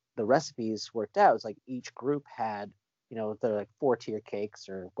 the recipes worked out is like each group had, they're like 4-tier cakes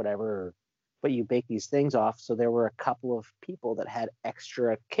or whatever, but you bake these things off. So there were a couple of people that had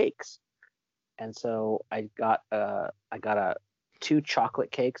extra cakes. And so I got 2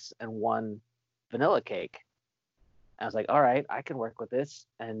 chocolate cakes and 1 vanilla cake. I was like, all right, I can work with this.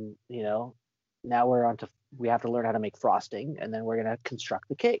 And, now we have to learn how to make frosting, and then we're going to construct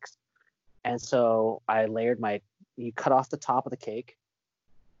the cakes. And so I layered you cut off the top of the cake.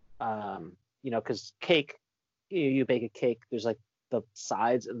 Because cake, you bake a cake, there's like the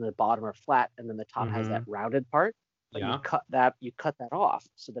sides and the bottom are flat, and then the top has that rounded part. But Yeah. you cut that off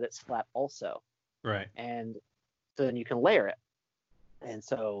so that it's flat also. Right. And so then you can layer it. And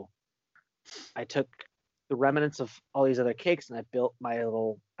so I took the remnants of all these other cakes and I built I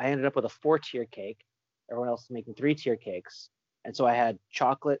ended up with a 4-tier cake. Everyone else was making 3-tier cakes. And so I had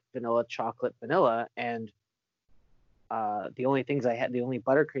chocolate, vanilla, and the only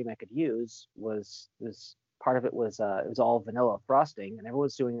buttercream I could use was part of it was it was all vanilla frosting, and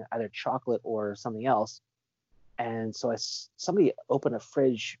everyone's doing either chocolate or something else. And so somebody opened a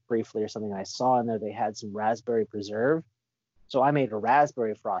fridge briefly or something, and I saw in there they had some raspberry preserve. So I made a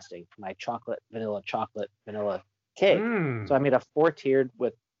raspberry frosting for my chocolate vanilla cake. So I made a 4-tiered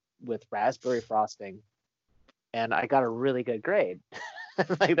with raspberry frosting, and I got a really good grade.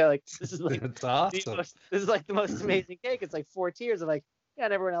 Like they're like, this is like That's awesome. this is like the most amazing cake. It's like 4 tiers. I'm like, yeah,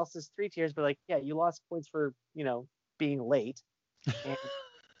 and everyone else is 3 tiers, but like, yeah, you lost points for being late, and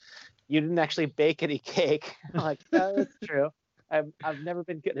you didn't actually bake any cake. I'm like, no, that's true. I've never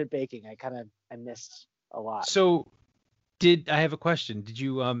been good at baking. I missed a lot. So, I have a question? Did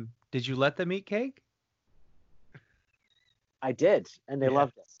you let them eat cake? I did, and they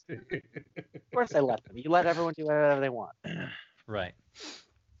loved it. Of course, I let them. You let everyone do whatever they want. Right.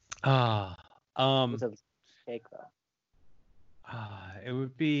 It was a cake though. It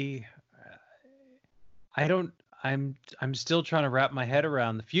would be. I'm still trying to wrap my head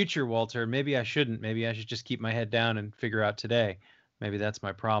around the future, Walter. Maybe I shouldn't. Maybe I should just keep my head down and figure out today. Maybe that's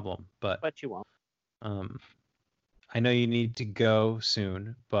my problem. But you won't. I know you need to go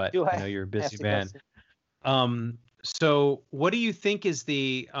soon, but I know you're a busy man. So what do you think is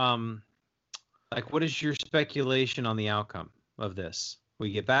the what is your speculation on the outcome of this?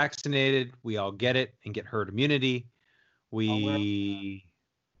 We get vaccinated, we all get it and get herd immunity. Homegirl's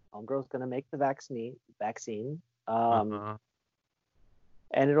gonna make the vaccine. And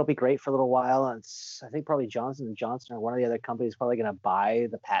it'll be great for a little while. And I think probably Johnson & Johnson or one of the other companies probably going to buy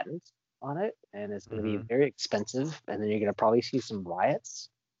the patent on it, and it's going to be very expensive. And then you're going to probably see some riots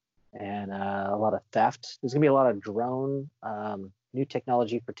and a lot of theft. There's going to be a lot of drone, new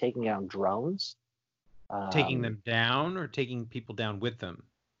technology for taking down drones. Taking them down or taking people down with them?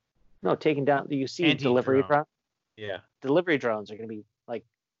 No, taking down. You see delivery drones. Yeah. Delivery drones are going to be like,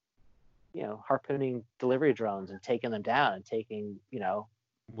 harpooning delivery drones and taking them down and taking,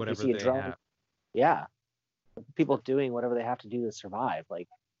 whatever you see they a drone, have. Yeah. People doing whatever they have to do to survive. Like,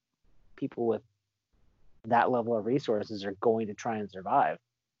 people with that level of resources are going to try and survive.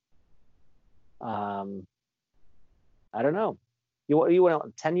 I don't know. You want a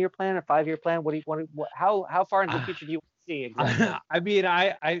 10-year plan or 5-year plan? What do you want? How far into the future do you want to see? Exactly? I mean,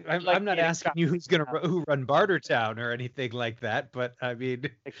 I'm not asking you who run Bartertown or anything like that, but I mean,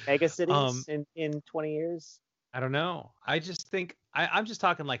 like mega cities in 20 years. I don't know. I just think I'm just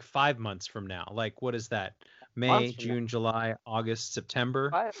talking like 5 months from now. Like, what is that? May, Months from June, July, August, September.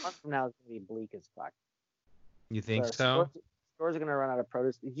 5 months from now is going to be bleak as fuck. You think so? Stores are going to run out of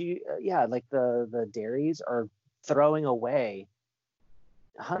produce. Like the dairies are throwing away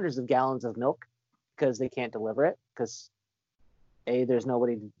hundreds of gallons of milk because they can't deliver it, because there's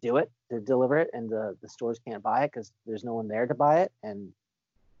nobody to deliver it, and the stores can't buy it because there's no one there to buy it. And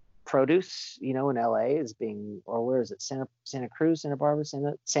produce, in LA is being, or where is it? Santa Cruz, Santa Barbara,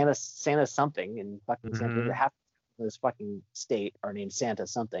 Santa something in fucking Santa. Half of this fucking state are named Santa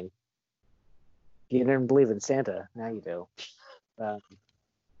something. You didn't believe in Santa, now you do.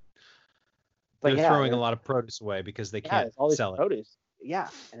 They're throwing a lot of produce away because they can't sell it. Produce. Yeah,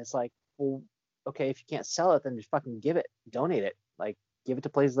 and it's like, well, okay, if you can't sell it, then just fucking donate it. Like, give it to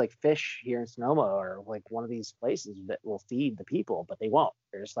places like Fish here in Sonoma, or like one of these places that will feed the people, but they won't.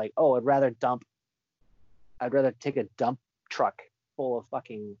 They're just like, oh, I'd rather take a dump truck full of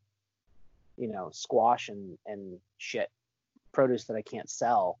fucking, squash and shit, produce that I can't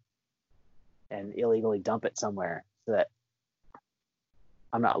sell, and illegally dump it somewhere so that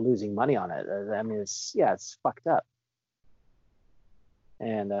I'm not losing money on it. I mean, it's fucked up.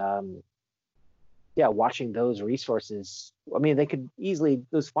 And watching those resources, I mean,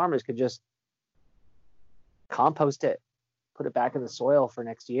 those farmers could just compost it, put it back in the soil for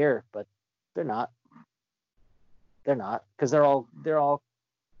next year, but they're not. They're not, because they're all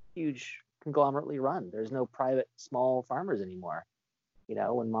huge conglomerately run. There's no private small farmers anymore. You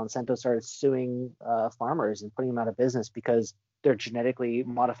know, when Monsanto started suing farmers and putting them out of business because their genetically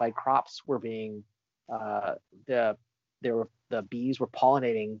modified crops were being the bees were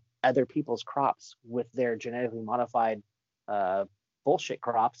pollinating other people's crops with their genetically modified bullshit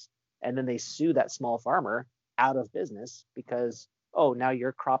crops, and then they sue that small farmer out of business because, oh, now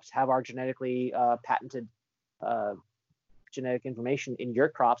your crops have our genetically patented genetic information in your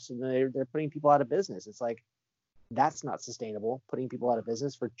crops, and they're putting people out of business. It's like, that's not sustainable, putting people out of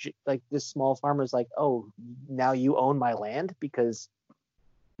business for like this small farmer's like, oh, now you own my land because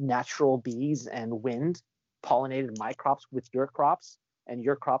natural bees and wind pollinated my crops with your crops, and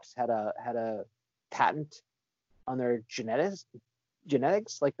your crops had a patent on their genetics.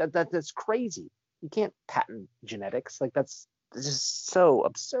 Like that's crazy. You can't patent genetics. Like that's just so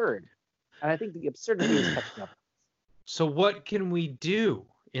absurd. And I think the absurdity is catching up. So what can we do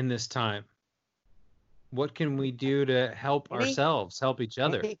in this time? What can we do to help ourselves, help each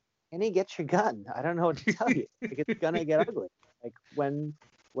other? Any get your gun. I don't know what to tell you. Like, it's gonna get ugly. Like when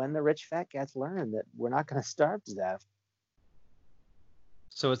the rich fat cats learn that we're not gonna starve to death.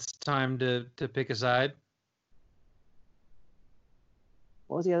 So it's time to pick a side.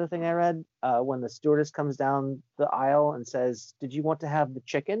 What was the other thing I read? When the stewardess comes down the aisle and says, "Did you want to have the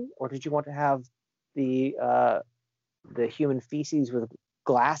chicken, or did you want to have the human feces with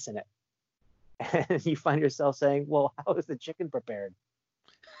glass in it?" And you find yourself saying, "Well, how is the chicken prepared?"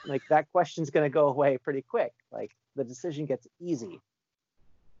 Like, that question's going to go away pretty quick. Like, the decision gets easy.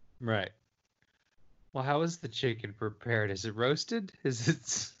 Right. Well, how is the chicken prepared? Is it roasted?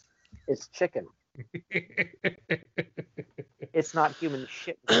 It's chicken. It's not human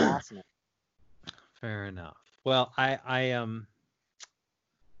shit with glass in it. Fair enough. Well, I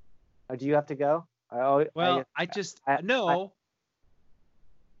Oh, do you have to go? I guess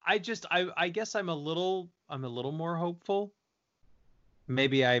I'm a little more hopeful.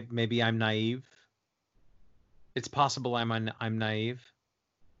 Maybe I'm naive. It's possible I'm naive.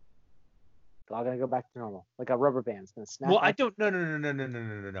 It's all gonna go back to normal, like a rubber band's gonna snap. Well, back. I don't.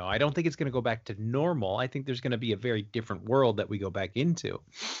 No. I don't think it's gonna go back to normal. I think there's gonna be a very different world that we go back into.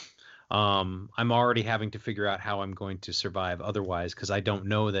 I'm already having to figure out how I'm going to survive otherwise, because I don't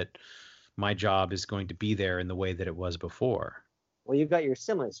know that my job is going to be there in the way that it was before. Well, you got your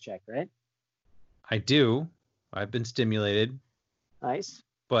stimulus check, right? I do. I've been stimulated. Nice.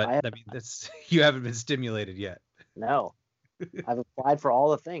 But I mean, that's you haven't been stimulated yet. No, I've applied for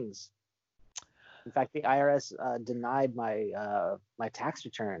all the things. In fact, the IRS denied my my tax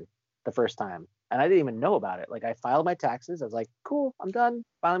return the first time, and I didn't even know about it. Like, I filed my taxes. I was like, cool, I'm done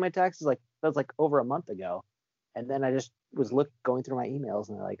filing my taxes. Like, that was like over a month ago, and then I just was going through my emails,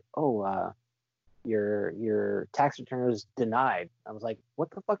 and they're like, oh, your tax return was denied. I was like,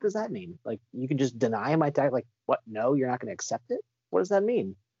 what the fuck does that mean? Like, you can just deny my tax? Like, what? No, you're not going to accept it? What does that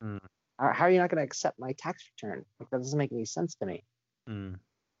mean? How are you not going to accept my tax return? Like, that doesn't make any sense to me.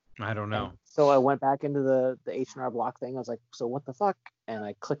 I don't know. And so I went back into the H&R Block thing. I was like, so what the fuck? And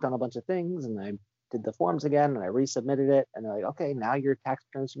I clicked on a bunch of things, and I did the forms again, and I resubmitted it. And they're like, okay, now your tax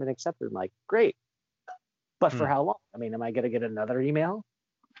return's been accepted. I'm like, great. But for how long? I mean, am I going to get another email?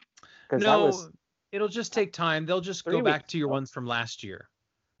 No, it'll just take time. They'll just go back to your ago. ones from last year.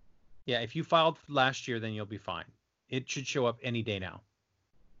 Yeah, if you filed last year, then you'll be fine. It should show up any day now.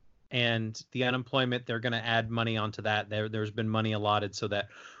 And the unemployment, they're going to add money onto that. There's been money allotted so that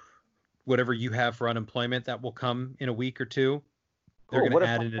whatever you have for unemployment, that will come in a week or two. They're going to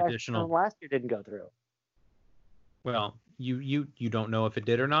add an additional. Last year didn't go through. Well, you don't know if it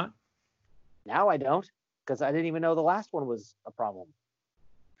did or not? Now I don't, because I didn't even know the last one was a problem.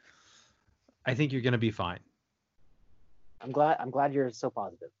 I think you're going to be fine. I'm glad you're so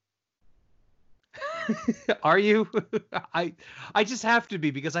positive. Are you? I just have to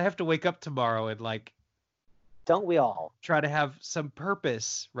be, because I have to wake up tomorrow and, like, don't we all try to have some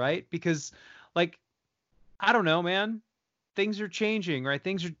purpose, right? Because, like, I don't know, man. Things are changing, right?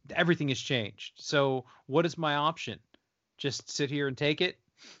 Everything has changed. So what is my option? Just sit here and take it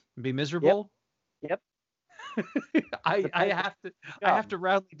and be miserable? Yep. I have to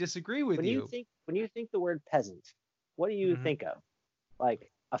roundly disagree with you. When you think the word peasant, what do you think of? Like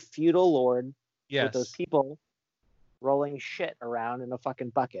a feudal lord with those people rolling shit around in a fucking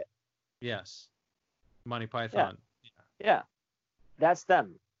bucket. Yes. Monty Python. Yeah. That's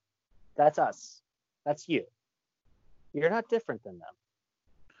them. That's us. That's you. You're not different than them.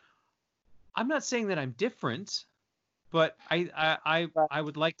 I'm not saying that I'm different, but I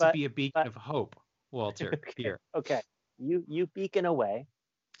would like to be a beacon of hope, Walter. Here, Okay. You beacon away.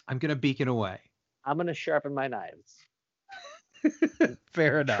 I'm gonna beacon away. I'm gonna sharpen my knives.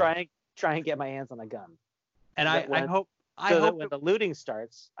 Fair enough. Try and get my hands on a gun. And that I when- hope that when the looting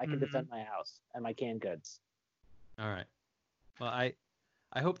starts, I can Mhm. defend my house and my canned goods. All right. Well, I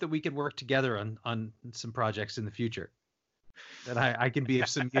hope that we can work together on some projects in the future. That I can be of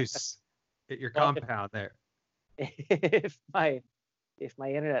some use at your Well, compound there. if my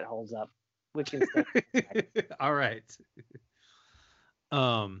internet holds up, we can stay. All right.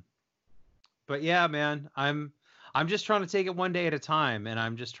 But yeah, man, I'm just trying to take it one day at a time, and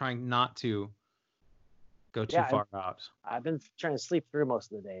I'm just trying not to go too far out. I've been trying to sleep through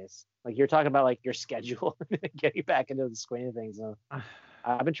most of the days. Like you're talking about like your schedule, getting back into the swing of things.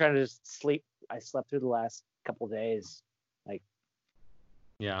 I've been trying to just sleep. I slept through the last couple of days. Like,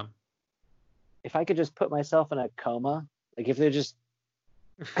 Yeah. if I could just put myself in a coma, like if they're just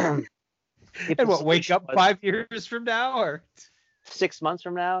And what, wake up 5 years from now, or 6 months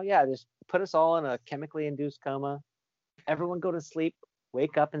from now, yeah, just put us all in a chemically induced coma. Everyone go to sleep,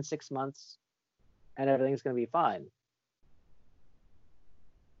 wake up in 6 months, and everything's gonna be fine.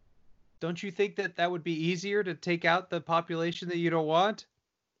 don't you think that would be easier to take out the population that you don't want?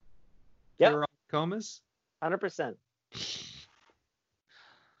 Yep. They're all comas. 100%.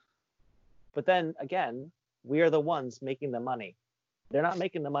 But then again, we are the ones making the money. They're not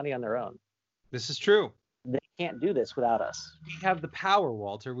making the money on their own. This is true. They can't do this without us. We have the power,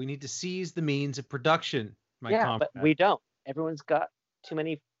 Walter. We need to seize the means of production. But we don't. Everyone's got too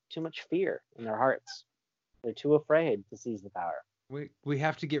much fear in their hearts. They're too afraid to seize the power. We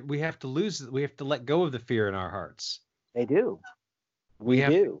have to let go of the fear in our hearts. They do. We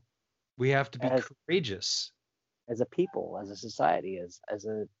have do. We have to be As- courageous. As a people, as a society, as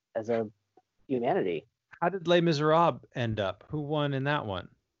a humanity. How did Les Miserables end up? Who won in that one?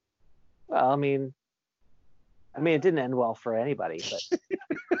 Well, I mean, it didn't end well for anybody,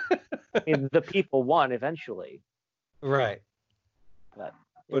 but I mean, the people won eventually. Right. But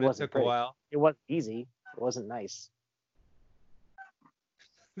But it wasn't took a pretty. while. It wasn't easy. It wasn't nice.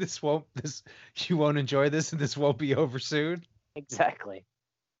 You won't enjoy this, and this won't be over soon. Exactly.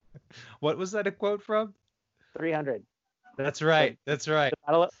 What was that a quote from? 300. That's right. That's right.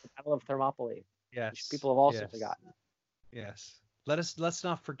 The Battle of Thermopylae. Yes. Which people have also Yes. forgotten. Yes. Let's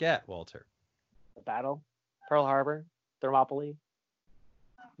not forget, Walter. The battle, Pearl Harbor, Thermopylae,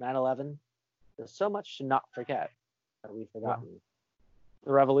 9/11. There's so much to not forget that we've forgotten.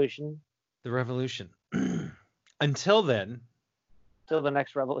 The revolution, The revolution. Until then. till the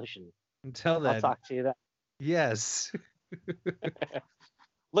next revolution. Until then. I'll talk to you then. Yes.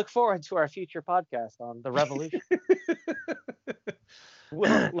 Look forward to our future podcast on the revolution.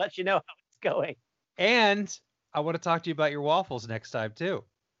 We'll let you know how it's going. And I want to talk to you about your waffles next time too.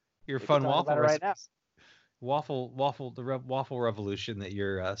 Your We fun can talk waffle about it right now. recipes. Waffle revolution that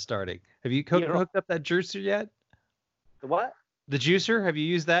you're starting. Have you You know- hooked up that juicer yet? The what? The juicer? Have you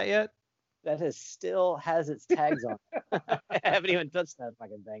used that yet? That still has its tags on it. I haven't even touched that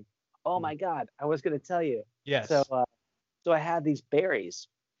fucking thing. Oh my God. I was going to tell you. Yes. So I had these berries.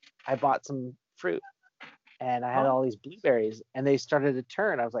 I bought some fruit and I had all these blueberries and they started to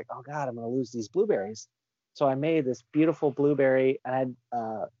turn. I was like, oh God, I'm going to lose these blueberries. So I made this beautiful blueberry. I had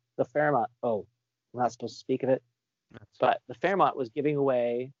the Fairmont. Oh, I'm not supposed to speak of it. But the Fairmont was giving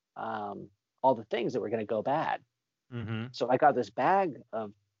away all the things that were going to go bad. Mm-hmm. So I got this bag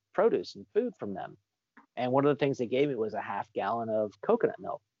of produce and food from them. And one of the things they gave me was a half gallon of coconut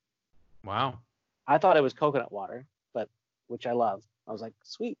milk. Wow. I thought it was coconut water, which I love. I was like,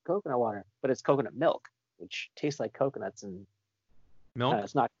 sweet coconut water, but it's coconut milk, which tastes like coconuts, and Milk?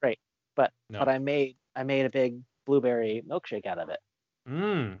 it's not great. But No. but I made a big blueberry milkshake out of it.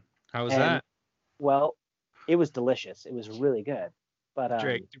 How was And, that? Well, it was delicious. It was really good. But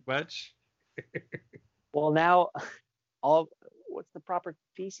Drake too much? well, now what's the proper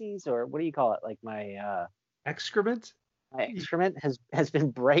feces, or what do you call it? Like my Excrement? my excrement has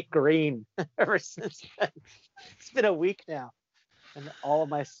been bright green ever since then. It's been a week now. And all of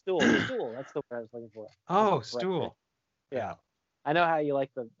my stool, that's the word I was looking for. Oh, Bright stool. green. Yeah. I know how you like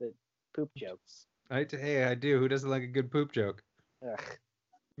the poop jokes. Hey, I do. Who doesn't like a good poop joke?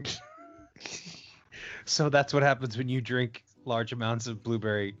 Ugh. So that's what happens when you drink large amounts of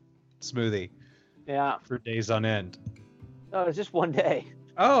blueberry smoothie Yeah. for days on end. No, it was just one day.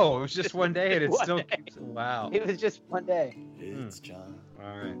 Oh, it was just one day and it One still day. keeps. Wow. It was just one day. It's John.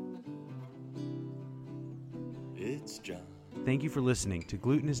 All right. It's John. Thank you for listening to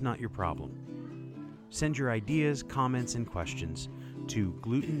Gluten is Not Your Problem. Send your ideas, comments, and questions to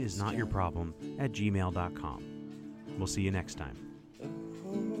glutenisnotyourproblem@gmail.com. We'll see you next time.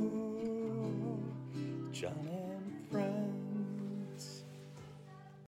 John